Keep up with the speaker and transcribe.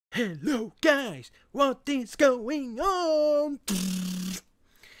Hello guys, what is going on?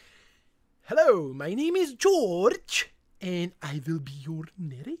 Hello, my name is George and I will be your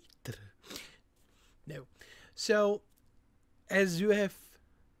narrator. No. So, as you have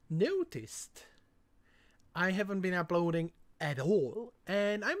noticed, I haven't been uploading at all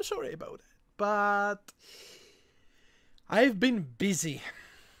and I'm sorry about it. But I've been busy.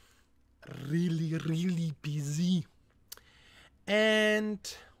 Really busy. And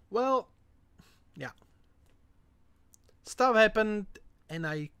well, yeah, stuff happened and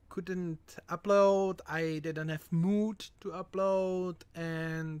I couldn't upload. I didn't have mood to upload,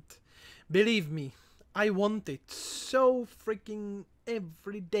 and believe me, I wanted so freaking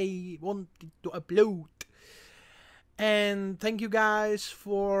every day wanted to upload. And thank you guys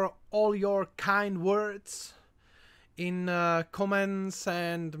for all your kind words in comments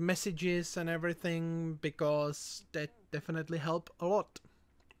and messages and everything, because that definitely helped a lot.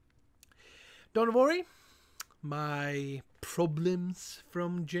 Don't worry, my problems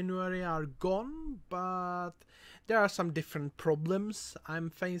from January are gone, but there are some different problems I'm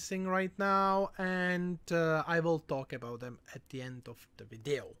facing right now, and I will talk about them at the end of the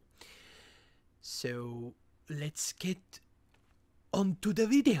video. So let's get onto the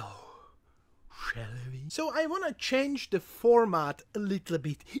video, shall we? So I want to change the format a little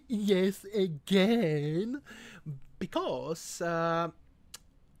bit, yes, again, because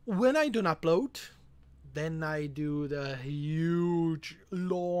when I don't upload, then I do the huge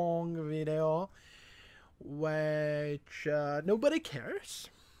long video which nobody cares,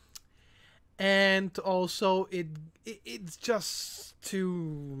 and also it's just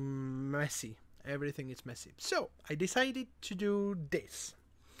too messy. Everything is messy. So I decided to do this.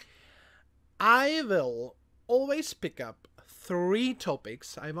 I will always pick up 3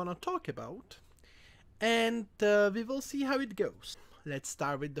 topics I want to talk about, and we will see how it goes. Let's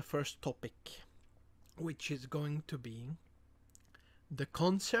start with the first topic, which is going to be the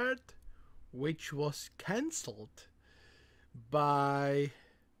concert which was cancelled by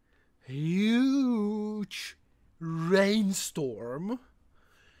huge rainstorm.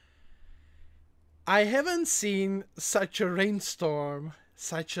 I haven't seen such a rainstorm,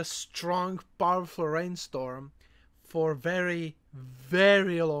 such a strong, powerful rainstorm for very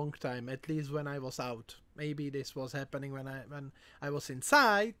long time, at least when I was out. Maybe this was happening when I was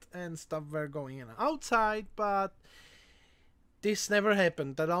inside and stuff were going on outside, but this never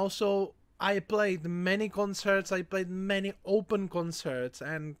happened. And also, I played many concerts, I played many open concerts,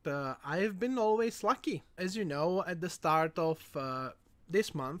 and I've been always lucky. As you know, at the start of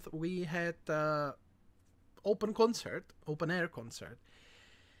this month, we had open air concert.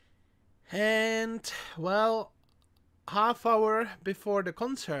 And, well, half hour before the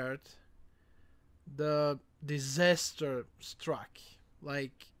concert, the disaster struck.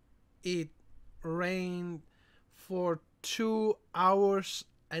 Like, it rained for 2 hours,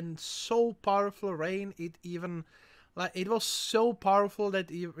 and so powerful rain, it was so powerful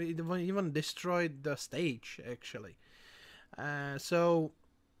that it even destroyed the stage, actually. So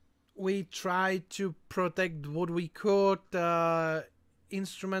we tried to protect what we could,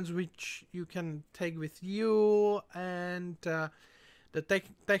 instruments which you can take with you, and the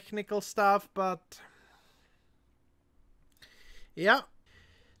technical stuff, but yeah.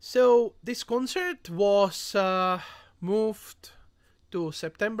 So this concert was moved to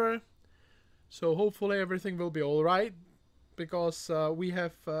September, so hopefully everything will be alright, because we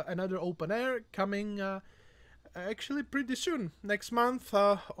have another open air coming actually pretty soon, next month,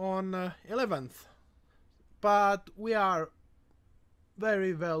 on 11th, but we are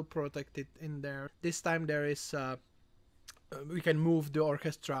very well protected in there. This time there is we can move the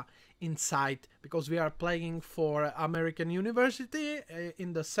orchestra inside, because we are playing for American University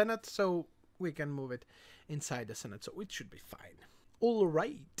in the Senate, so we can move it inside the Senate, so it should be fine.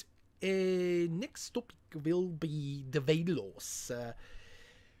 Alright, next topic will be the weight loss.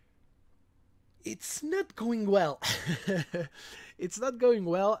 It's not going well. It's not going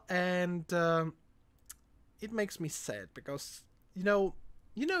well, and it makes me sad, because you know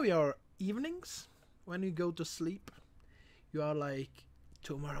your evenings when you go to sleep, you are like,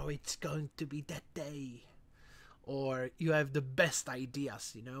 tomorrow it's going to be that day, or you have the best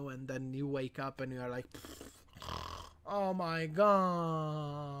ideas, and then you wake up and you are like, oh my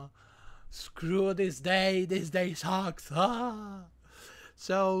god, screw this day sucks.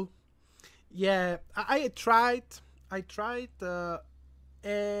 So yeah, I tried,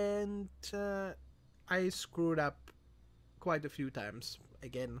 and I screwed up quite a few times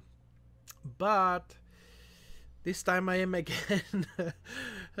again, but this time I am again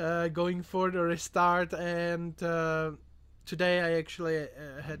going for the restart, and Today I actually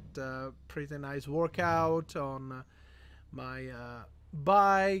had a pretty nice workout on my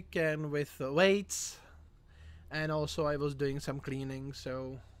bike and with weights, and also I was doing some cleaning,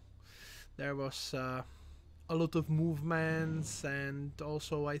 so there was a lot of movements, and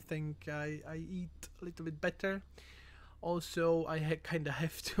also I think I eat a little bit better. Also, I kind of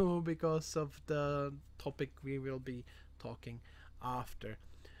have to because of the topic we will be talking after.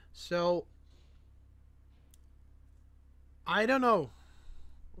 So, I don't know.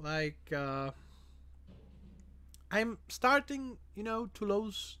 Like, I'm starting, to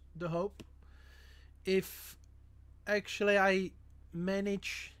lose the hope if actually I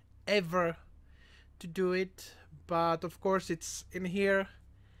manage ever to do it. But of course, it's in here.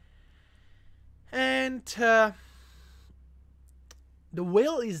 And the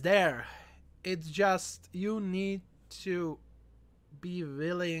will is there. It's just you need to be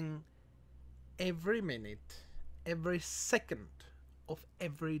willing every minute, every second of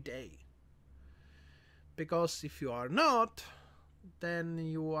every day. Because if you are not, then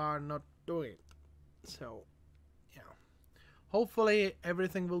you are not doing it. So, yeah. Hopefully,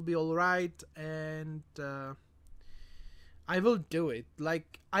 everything will be alright, and I will do it.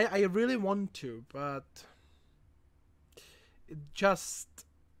 Like, I really want to, but it just.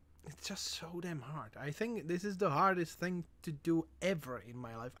 It's just so damn hard. I think this is the hardest thing to do ever in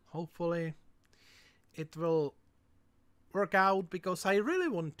my life. Hopefully, it will work out because I really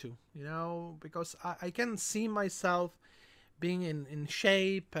want to, because I can see myself being in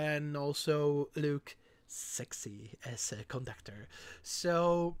shape and also look sexy as a conductor.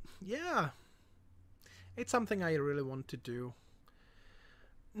 So, yeah, it's something I really want to do.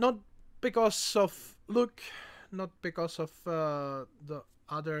 Not because of look, not because of the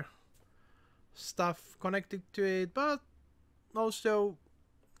other stuff connected to it, but also,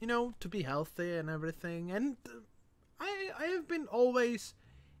 to be healthy and everything. And I have been always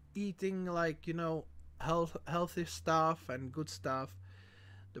eating like healthy stuff and good stuff.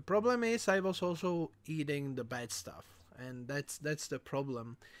 The problem is I was also eating the bad stuff, and that's the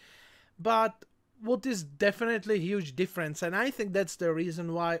problem. But what is definitely a huge difference, and I think that's the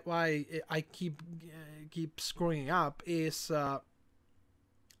reason why I keep screwing up, is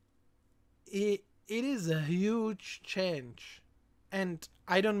it is a huge change. And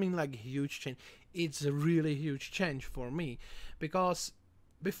I don't mean like a huge change, it's a really huge change for me. Because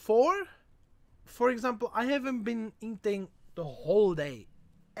before, for example, I haven't been eating the whole day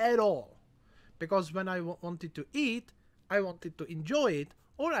at all. Because when I wanted to eat, I wanted to enjoy it,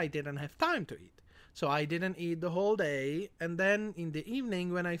 or I didn't have time to eat. So I didn't eat the whole day, and then in the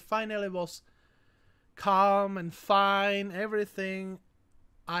evening, when I finally was calm and fine, everything,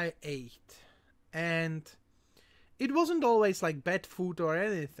 I ate. And it wasn't always like bad food or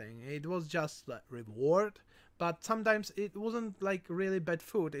anything. It was just like reward. But sometimes it wasn't like really bad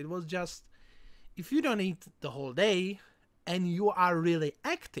food. It was just, if you don't eat the whole day and you are really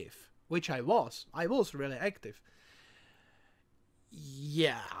active, which I was really active.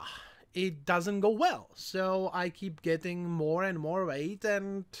 Yeah, it doesn't go well. So I keep getting more and more weight,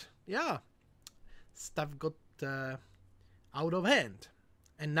 and yeah, stuff got out of hand.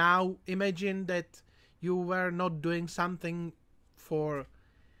 And now imagine that you were not doing something for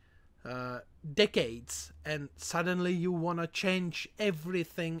decades, and suddenly you want to change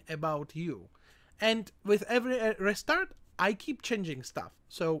everything about you. And with every restart, I keep changing stuff.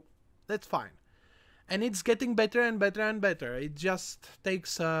 So that's fine. And it's getting better and better and better. It just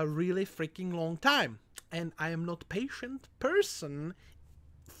takes a really freaking long time. And I am not a patient person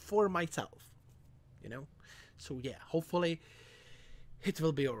for myself, So yeah, hopefully it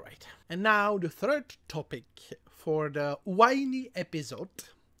will be alright. And now the third topic for the whiny episode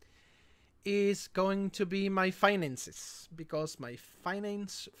is going to be my finances, because my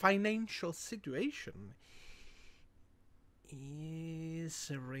financial situation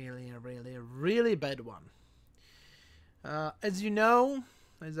is a really bad one. As you know,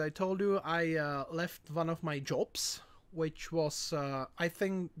 as I told you, I left one of my jobs, which was, I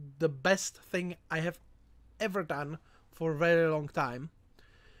think, the best thing I have ever done for a very long time,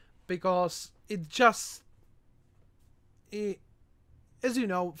 because as you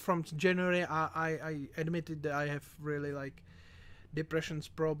know, from January, I admitted that I have really like depressions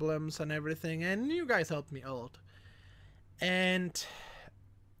problems and everything, and you guys helped me a lot. And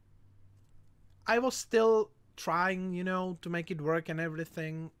I was still trying, to make it work and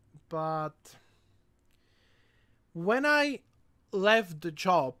everything, but when I left the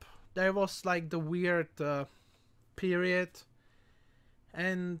job, there was like the weird period,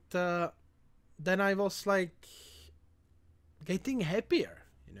 and then I was like getting happier,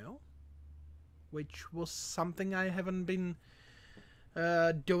 which was something I haven't been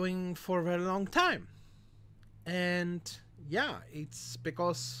doing for a very long time. And yeah, it's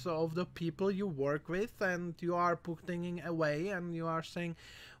because of the people you work with, and you are putting away, and you are saying,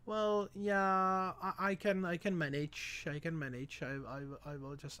 well, yeah, I can manage, I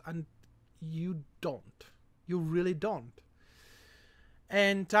will just, and you don't, you really don't.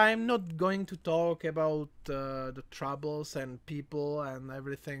 And I'm not going to talk about the troubles and people and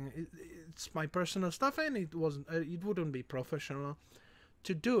everything. It's my personal stuff, and it wouldn't be professional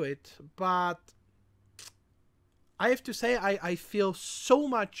to do it. But I have to say, I feel so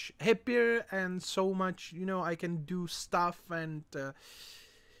much happier and so much, you know, I can do stuff, and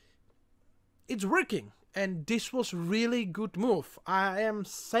it's working. And this was really good move. I am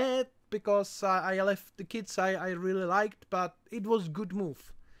sad because I left the kids I really liked, but it was good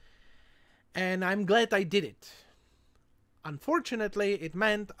move. And I'm glad I did it. Unfortunately, it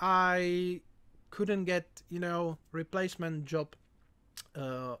meant I couldn't get, you know, replacement job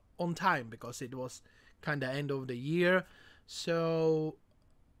on time, because it was kind of end of the year. So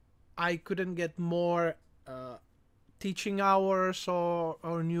I couldn't get more teaching hours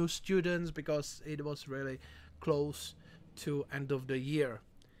or new students, because it was really close to end of the year,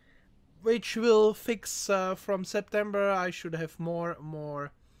 which will fix from September. I should have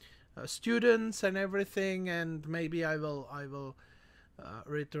more students and everything, and maybe I will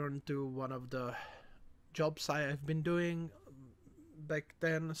return to one of the jobs I have been doing back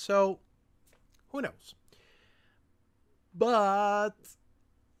then. So who knows? But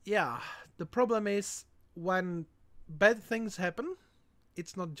yeah, the problem is, when bad things happen,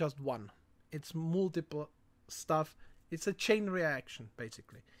 it's not just one, it's multiple stuff. It's a chain reaction,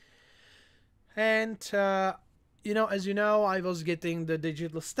 basically. And you know, as you know, I was getting the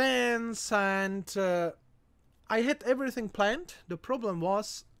digital stands, and I had everything planned. The problem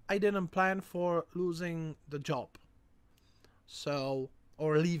was, I didn't plan for losing the job, so,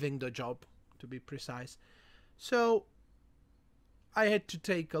 or leaving the job, to be precise. So I had to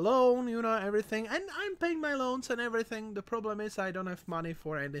take a loan, you know, everything, and I'm paying my loans and everything. The problem is, I don't have money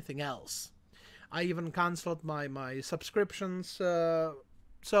for anything else. I even cancelled my subscriptions,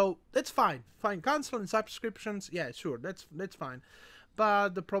 so that's fine. Fine, canceling subscriptions, yeah, sure, that's fine.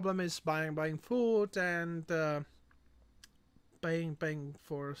 But the problem is buying food and paying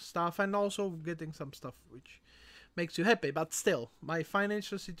for stuff, and also getting some stuff which makes you happy. But still, my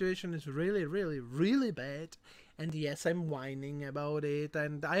financial situation is really bad. And yes, I'm whining about it,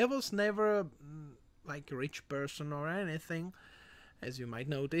 and I was never like a rich person or anything, as you might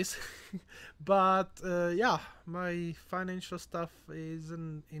notice. But yeah, my financial stuff is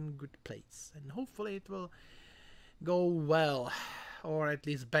in good place, and hopefully it will go well, or at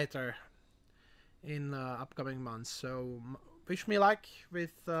least better, in upcoming months. So wish me luck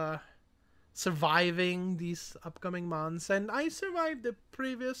with surviving these upcoming months. And I survived the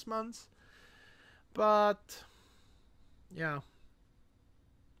previous months, but yeah,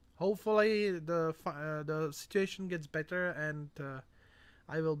 hopefully the situation gets better, and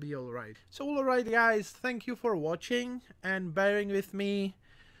I will be alright. So alright guys, thank you for watching and bearing with me.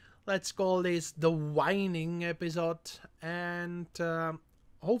 Let's call this the whining episode, and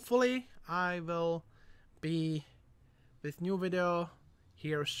hopefully I will be with new video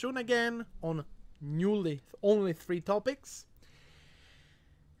here soon again on only 3 topics,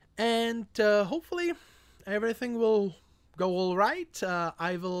 and hopefully everything will go all right.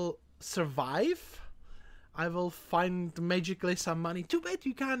 I will survive. I will find magically some money. Too bad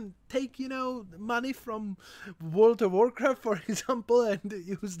you can't take, you know, money from World of Warcraft, for example, and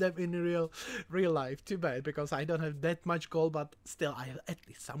use them in real life. Too bad, because I don't have that much gold, but still I have at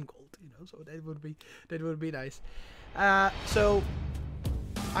least some gold, you know. So that would be nice. So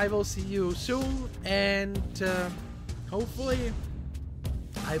I will see you soon, and hopefully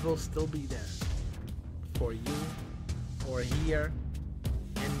I will still be there for you, or here,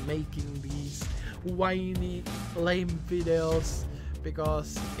 and making these whiny lame videos,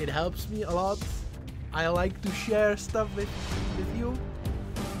 because it helps me a lot. I like to share stuff with you,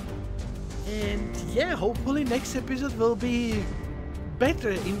 and yeah, hopefully next episode will be better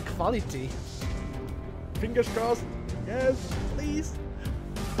in quality. Fingers crossed. Yes, please.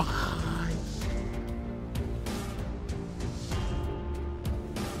 Bye.